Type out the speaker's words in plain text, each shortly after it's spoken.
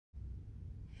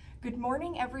Good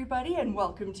morning, everybody, and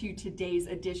welcome to today's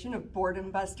edition of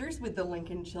Boredom Busters with the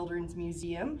Lincoln Children's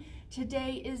Museum.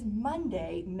 Today is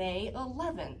Monday, May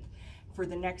 11th. For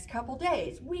the next couple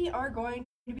days, we are going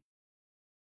to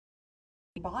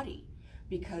be body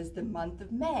because the month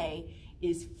of May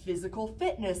is Physical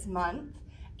Fitness Month,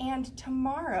 and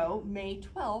tomorrow, May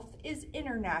 12th, is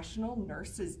International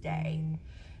Nurses Day.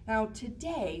 Now,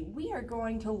 today we are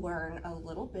going to learn a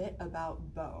little bit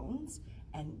about bones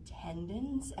and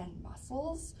tendons and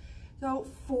muscles. So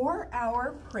for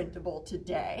our printable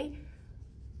today,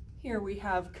 here we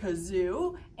have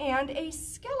kazoo and a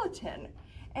skeleton.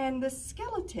 And the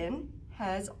skeleton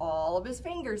has all of his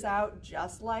fingers out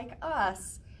just like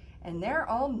us. And they're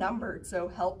all numbered, so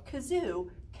help kazoo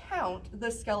count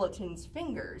the skeleton's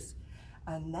fingers.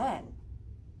 And then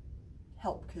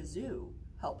help kazoo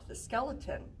help the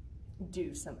skeleton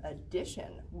do some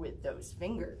addition with those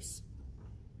fingers.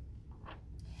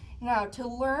 Now, to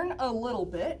learn a little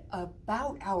bit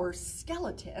about our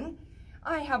skeleton,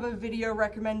 I have a video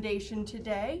recommendation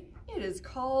today. It is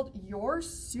called Your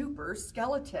Super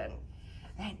Skeleton,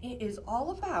 and it is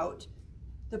all about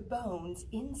the bones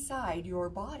inside your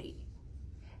body.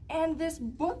 And this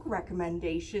book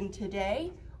recommendation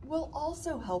today will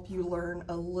also help you learn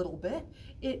a little bit.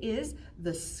 It is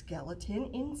The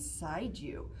Skeleton Inside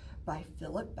You by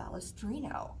Philip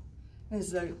Balestrino. This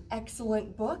is an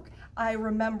excellent book. I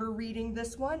remember reading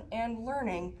this one and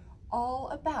learning all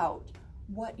about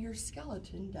what your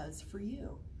skeleton does for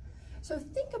you. So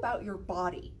think about your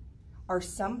body. Are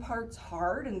some parts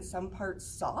hard and some parts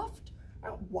soft?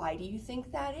 Now, why do you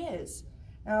think that is?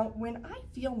 Now, when I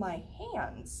feel my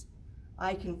hands,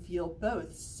 I can feel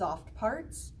both soft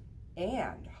parts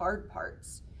and hard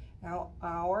parts. Now,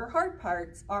 our hard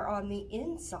parts are on the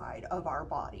inside of our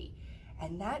body,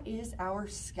 and that is our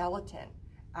skeleton,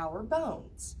 our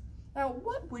bones. Now,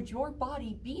 what would your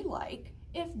body be like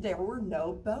if there were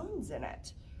no bones in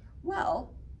it?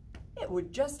 Well, it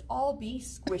would just all be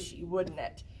squishy, wouldn't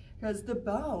it? Because the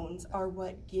bones are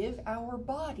what give our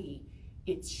body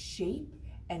its shape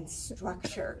and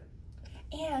structure.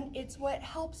 And it's what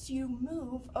helps you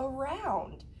move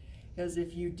around. Because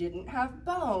if you didn't have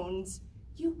bones,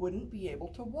 you wouldn't be able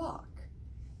to walk.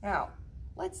 Now,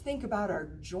 let's think about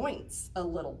our joints a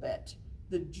little bit.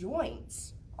 The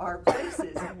joints are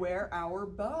places where our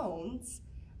bones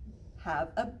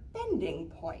have a bending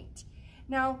point.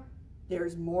 Now,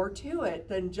 there's more to it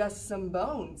than just some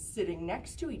bones sitting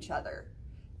next to each other.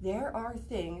 There are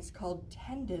things called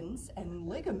tendons and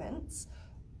ligaments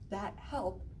that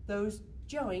help those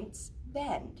joints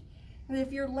bend. And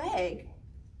if your leg,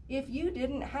 if you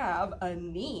didn't have a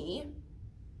knee,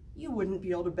 you wouldn't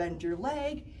be able to bend your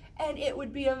leg, and it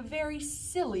would be a very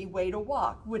silly way to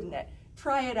walk, wouldn't it?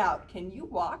 Try it out. Can you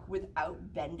walk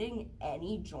without bending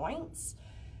any joints?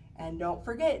 And don't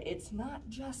forget, it's not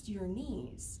just your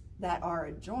knees that are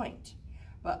a joint,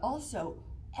 but also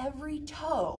every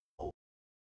toe.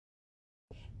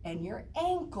 And your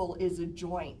ankle is a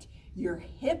joint. Your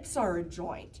hips are a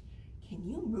joint. Can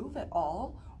you move at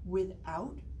all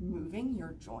without moving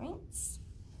your joints?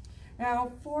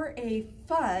 Now, for a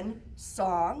fun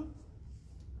song,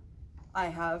 I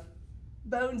have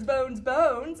Bones, Bones,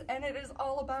 Bones, and it is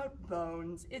all about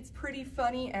bones. It's pretty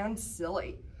funny and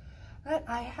silly. But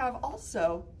I have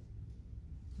also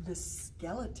the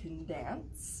skeleton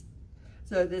dance.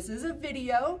 So this is a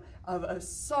video of a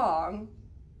song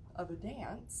of a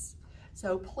dance.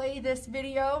 So play this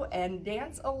video and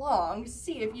dance along.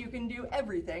 See if you can do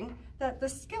everything that the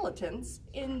skeletons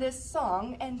in this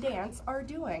song and dance are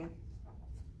doing.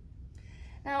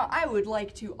 Now, I would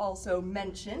like to also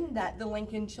mention that the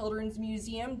Lincoln Children's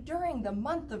Museum, during the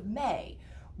month of May,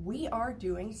 we are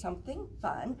doing something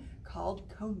fun called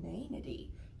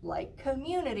Community, like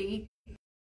community,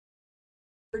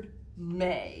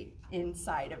 May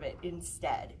inside of it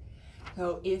instead.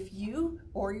 So if you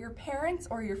or your parents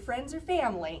or your friends or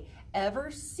family ever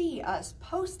see us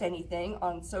post anything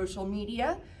on social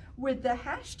media with the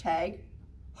hashtag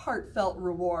Heartfelt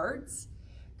Rewards,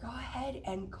 go ahead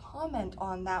and comment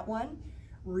on that one,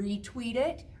 retweet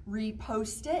it,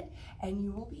 repost it, and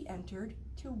you will be entered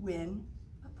to win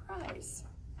a prize.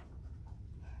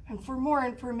 And for more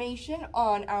information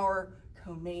on our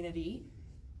community,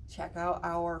 check out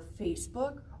our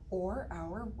Facebook or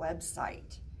our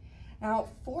website. Now,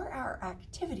 for our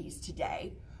activities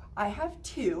today, I have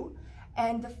two,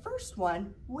 and the first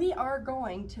one, we are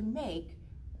going to make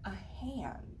a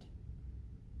hand,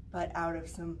 but out of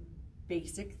some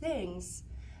basic things.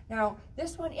 Now,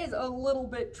 this one is a little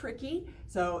bit tricky,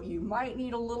 so you might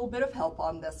need a little bit of help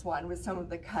on this one with some of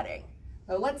the cutting.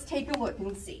 So let's take a look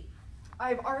and see.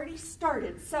 I've already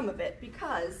started some of it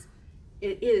because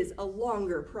it is a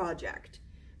longer project.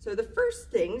 So the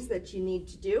first things that you need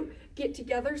to do, get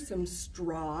together some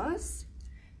straws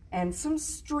and some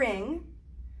string.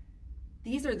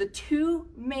 These are the two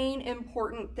main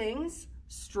important things,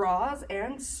 straws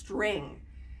and string.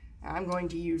 I'm going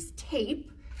to use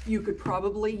tape. You could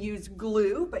probably use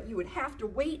glue, but you would have to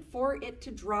wait for it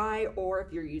to dry, or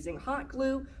if you're using hot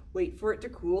glue, wait for it to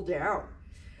cool down.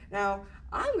 Now,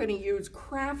 I'm going to use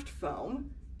craft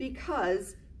foam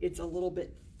because it's a little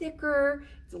bit thicker,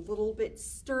 it's a little bit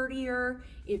sturdier.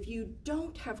 If you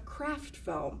don't have craft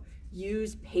foam,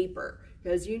 use paper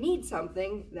because you need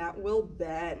something that will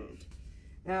bend.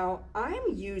 Now, I'm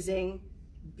using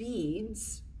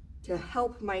beads to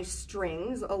help my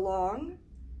strings along.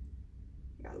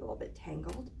 Got a little bit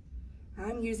tangled.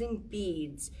 I'm using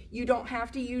beads. You don't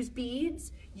have to use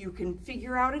beads. You can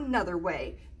figure out another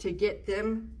way to get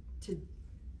them to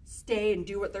stay and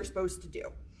do what they're supposed to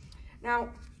do. Now,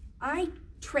 I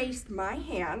traced my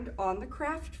hand on the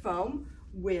craft foam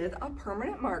with a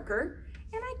permanent marker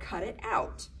and I cut it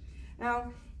out.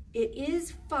 Now, it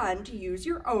is fun to use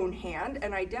your own hand,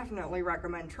 and I definitely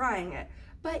recommend trying it,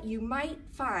 but you might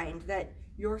find that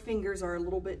your fingers are a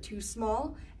little bit too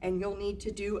small and you'll need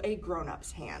to do a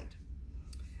grown-up's hand.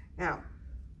 Now,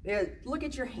 look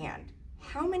at your hand.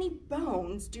 How many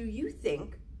bones do you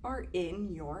think are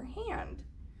in your hand?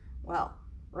 Well,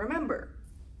 remember,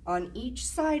 on each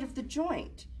side of the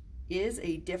joint is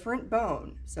a different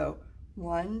bone. So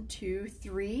 1, 2,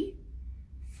 3,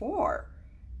 4.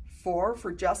 4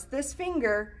 for just this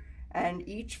finger, and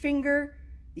each finger,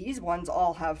 these ones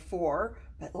all have 4,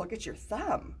 but look at your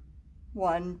thumb.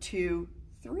 1, 2,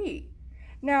 3.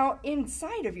 Now,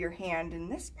 inside of your hand in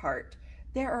this part,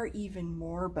 there are even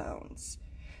more bones.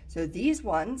 So these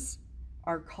ones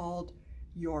are called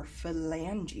your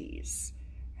phalanges.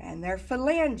 And they're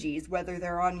phalanges whether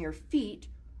they're on your feet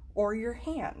or your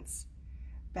hands.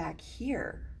 Back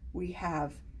here, we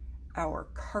have our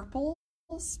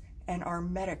carpals and our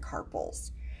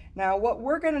metacarpals. Now, what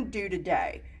we're going to do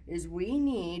today is we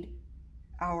need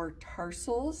our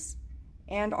tarsals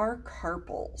and our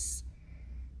carpals.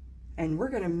 And we're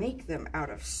going to make them out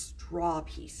of straw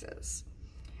pieces.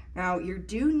 Now, you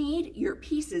do need your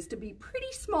pieces to be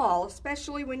pretty small,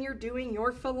 especially when you're doing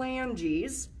your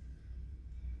phalanges.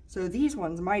 So these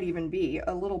ones might even be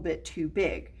a little bit too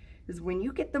big, because when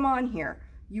you get them on here,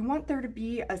 you want there to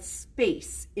be a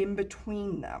space in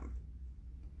between them.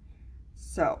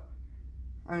 So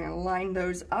I'm going to line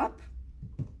those up.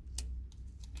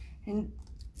 And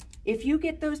if you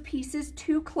get those pieces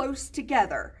too close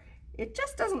together, it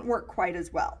just doesn't work quite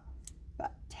as well,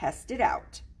 but test it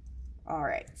out. All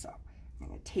right, so I'm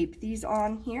going to tape these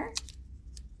on here.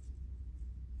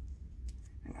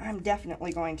 And I'm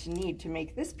definitely going to need to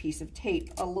make this piece of tape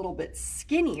a little bit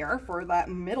skinnier for that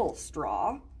middle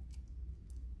straw,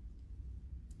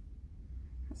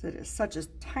 because it is such a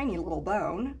tiny little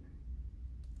bone.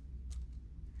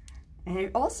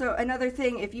 And also, another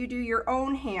thing, if you do your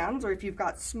own hands, or if you've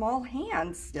got small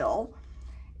hands still,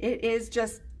 it is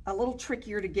just a little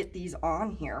trickier to get these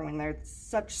on here when they're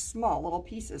such small little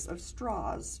pieces of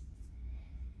straws.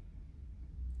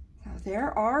 So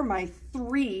there are my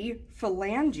 3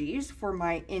 phalanges for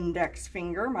my index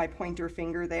finger, my pointer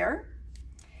finger there.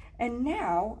 And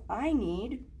now I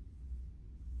need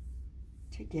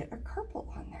to get a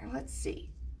carpal on there. Let's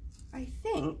see. I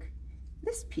think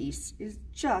this piece is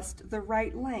just the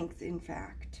right length, in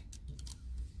fact.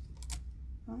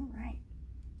 All right.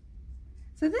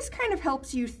 So this kind of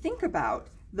helps you think about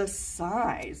the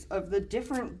size of the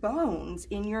different bones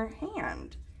in your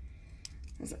hand.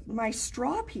 My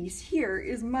straw piece here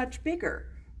is much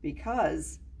bigger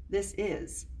because this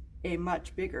is a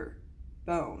much bigger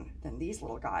bone than these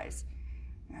little guys.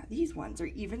 Now, these ones are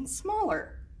even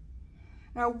smaller.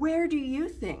 Now, where do you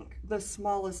think the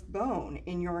smallest bone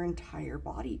in your entire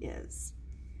body is?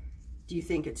 Do you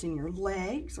think it's in your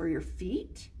legs or your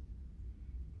feet?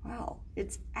 Well,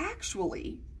 it's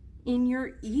actually in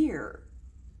your ear.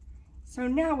 So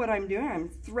now what I'm doing, I'm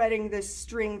threading this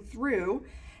string through.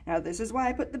 Now this is why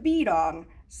I put the bead on,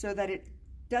 so that it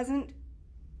doesn't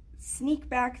sneak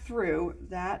back through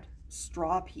that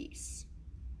straw piece.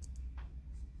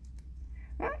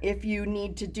 Now, if you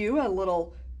need to do a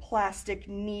little plastic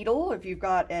needle, if you've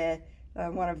got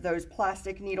one of those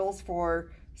plastic needles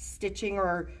for stitching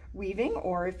or weaving,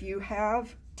 or if you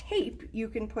have tape, you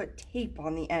can put tape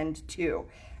on the end too,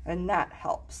 and that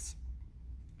helps.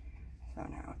 So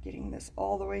now getting this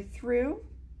all the way through.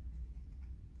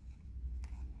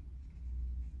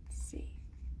 Let's see.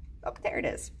 Oh, there it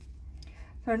is.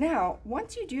 So now,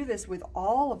 once you do this with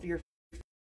all of your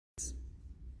fingers,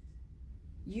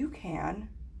 you can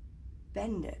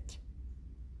bend it.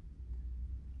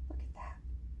 Look at that.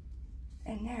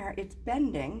 And there, it's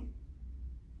bending,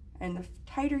 and the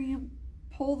tighter you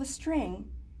pull the string,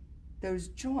 those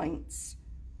joints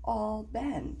all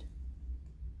bend.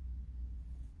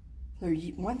 So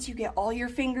once you get all your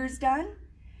fingers done,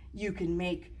 you can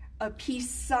make a peace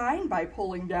sign by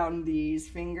pulling down these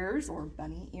fingers, or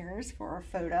bunny ears for a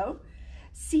photo.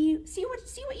 See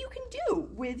what you can do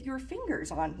with your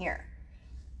fingers on here.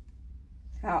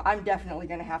 Now, I'm definitely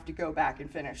going to have to go back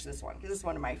and finish this one because this is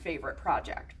one of my favorite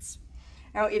projects.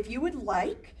 Now, if you would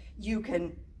like, you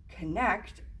can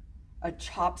connect a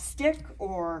chopstick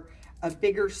or a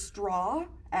bigger straw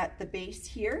at the base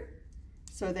here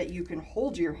so that you can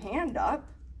hold your hand up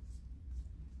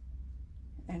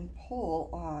and pull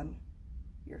on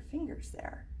your fingers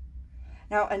there.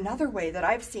 Now, another way that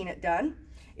I've seen it done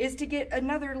is to get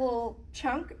another little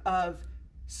chunk of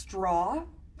straw,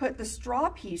 put the straw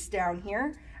piece down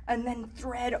here, and then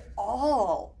thread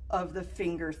all of the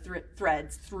finger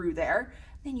threads through there.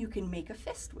 Then you can make a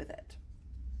fist with it.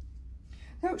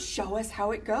 So show us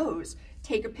how it goes.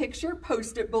 Take a picture,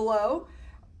 post it below,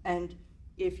 and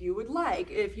if you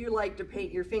like to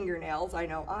paint your fingernails, I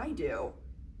know I do,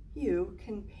 you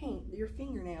can paint your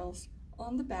fingernails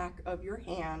on the back of your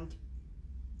hand.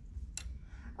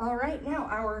 All right, now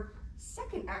our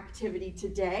second activity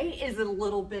today is a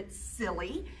little bit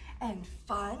silly and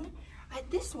fun.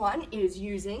 This one is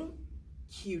using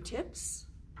Q-tips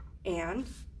and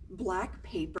black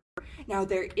paper. Now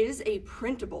there is a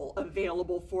printable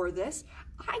available for this.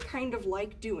 I kind of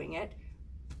like doing it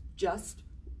just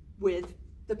with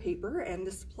the paper and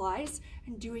the supplies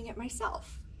and doing it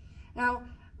myself. Now,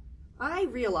 I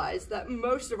realize that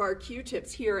most of our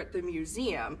Q-tips here at the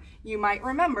museum, you might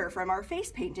remember from our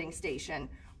face painting station,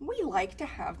 we like to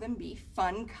have them be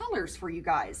fun colors for you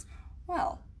guys.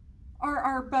 Well, are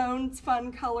our bones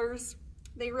fun colors?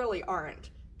 They really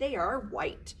aren't. They are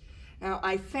white. Now,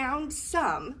 I found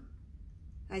some.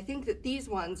 I think that these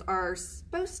ones are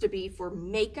supposed to be for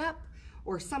makeup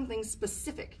or something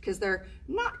specific because they're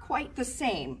not quite the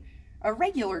same. A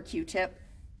regular Q-tip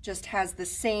just has the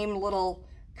same little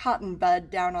cotton bud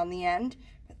down on the end,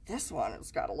 but this one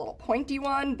has got a little pointy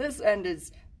one. This end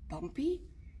is bumpy,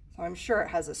 so I'm sure it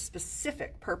has a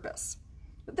specific purpose.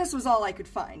 But this was all I could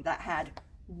find that had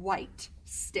white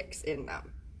sticks in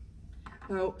them.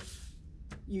 So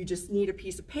you just need a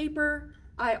piece of paper.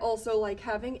 I also like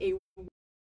having a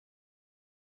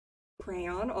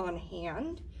crayon on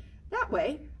hand. That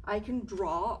way I can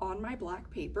draw on my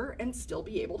black paper and still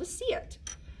be able to see it.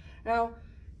 Now,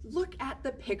 look at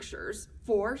the pictures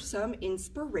for some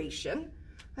inspiration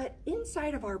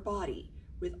inside of our body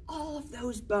with all of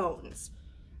those bones.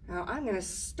 Now, I'm going to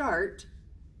start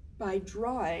by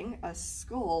drawing a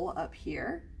skull up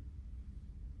here.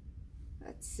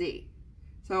 Let's see.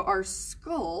 So our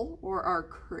skull, or our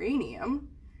cranium,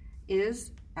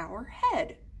 is our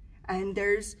head. And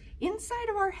there's, inside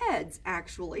of our heads,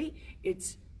 actually,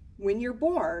 it's, when you're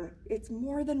born, it's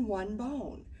more than one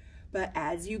bone. But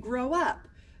as you grow up,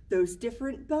 those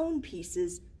different bone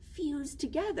pieces fuse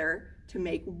together to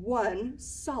make one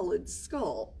solid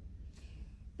skull.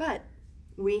 But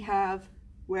we have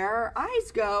where our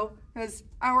eyes go, because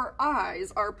our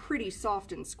eyes are pretty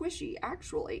soft and squishy,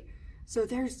 actually. So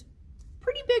there's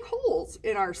pretty big holes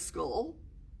in our skull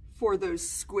for those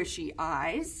squishy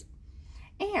eyes.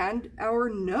 And our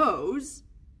nose,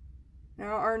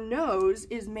 now our nose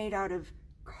is made out of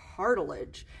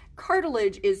cartilage.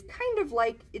 Cartilage is kind of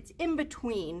like, it's in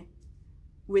between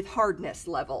with hardness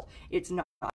level. It's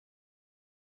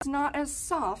not as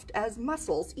soft as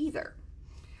muscles either.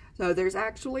 So there's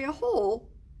actually a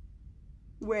hole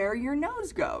where your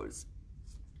nose goes.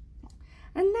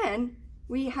 And then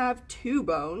we have two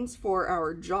bones for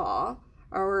our jaw,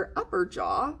 our upper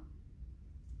jaw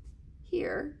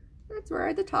here. That's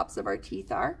where the tops of our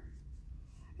teeth are.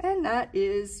 And that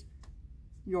is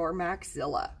your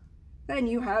maxilla. Then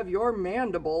you have your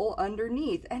mandible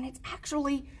underneath, and it's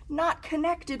actually not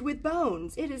connected with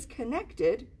bones. It is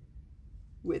connected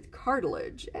with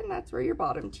cartilage, and that's where your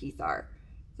bottom teeth are.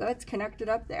 So it's connected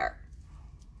up there.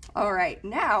 All right,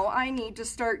 now I need to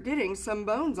start getting some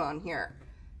bones on here.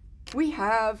 We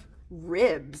have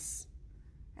ribs,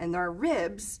 and our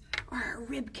ribs are a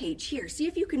rib cage here. See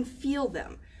if you can feel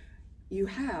them. You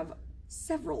have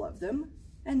several of them,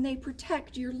 and they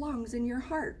protect your lungs and your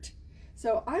heart.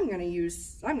 So I'm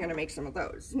gonna make some of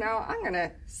those. Now I'm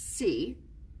gonna see,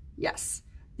 yes,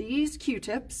 these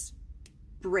Q-tips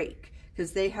break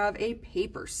because they have a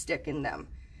paper stick in them.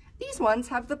 These ones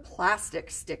have the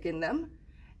plastic stick in them,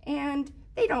 and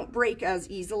they don't break as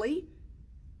easily.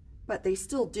 but they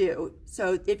still do.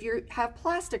 So if you have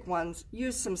plastic ones,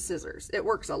 use some scissors. It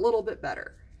works a little bit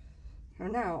better. So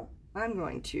now I'm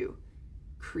going to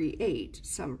create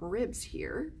some ribs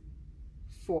here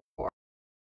for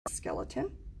the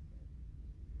skeleton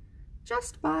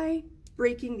just by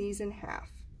breaking these in half.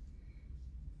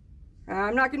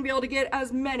 I'm not going to be able to get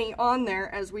as many on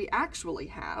there as we actually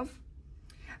have.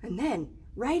 And then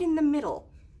right in the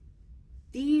middle,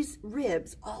 these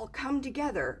ribs all come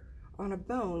together on a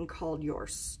bone called your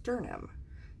sternum.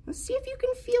 Let's see if you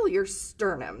can feel your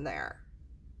sternum there.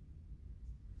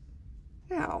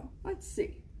 Now, let's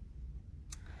see.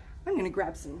 I'm going to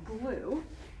grab some glue.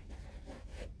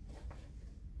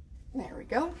 There we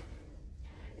go.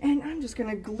 And I'm just going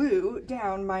to glue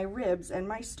down my ribs and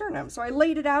my sternum. So I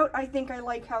laid it out. I think I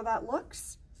like how that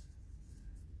looks.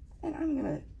 And I'm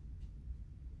going to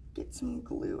get some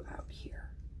glue out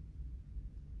here.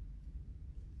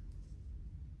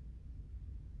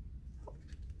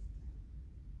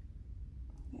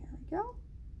 There we go.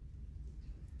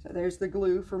 So there's the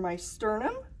glue for my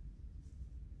sternum.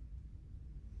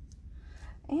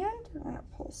 And I'm going to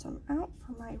pull some out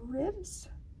for my ribs.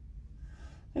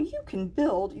 Now you can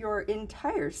build your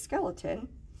entire skeleton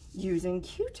using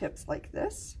Q-tips like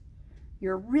this.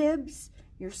 Your ribs,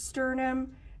 your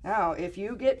sternum. Now, if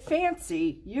you get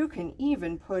fancy, you can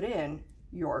even put in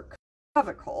your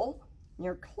clavicle.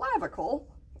 Your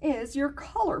clavicle is your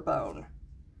collarbone.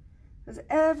 Because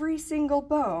every single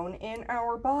bone in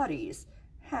our bodies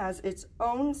has its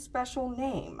own special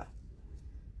name.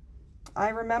 I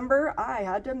remember I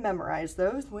had to memorize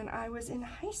those when I was in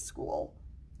high school.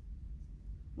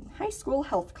 High school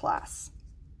health class.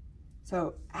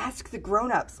 So ask the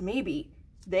grown-ups, maybe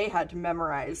they had to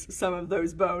memorize some of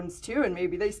those bones too, and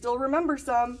maybe they still remember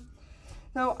some.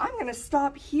 So I'm going to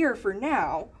stop here for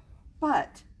now,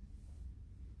 but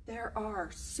there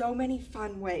are so many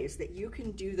fun ways that you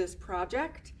can do this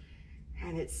project,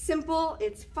 and it's simple,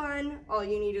 it's fun. All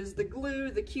you need is the glue,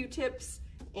 the Q-tips,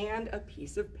 and a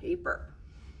piece of paper.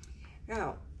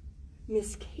 Now,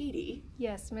 Miss Katie.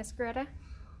 Yes, Miss Greta?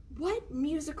 What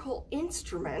musical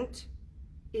instrument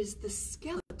is the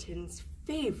skeleton's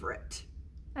favorite?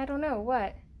 I don't know,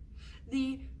 what?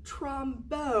 The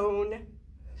trombone.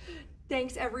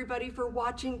 Thanks everybody for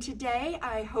watching today.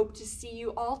 I hope to see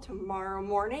you all tomorrow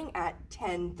morning at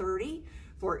 10:30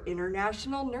 for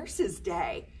International Nurses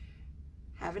Day.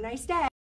 Have a nice day.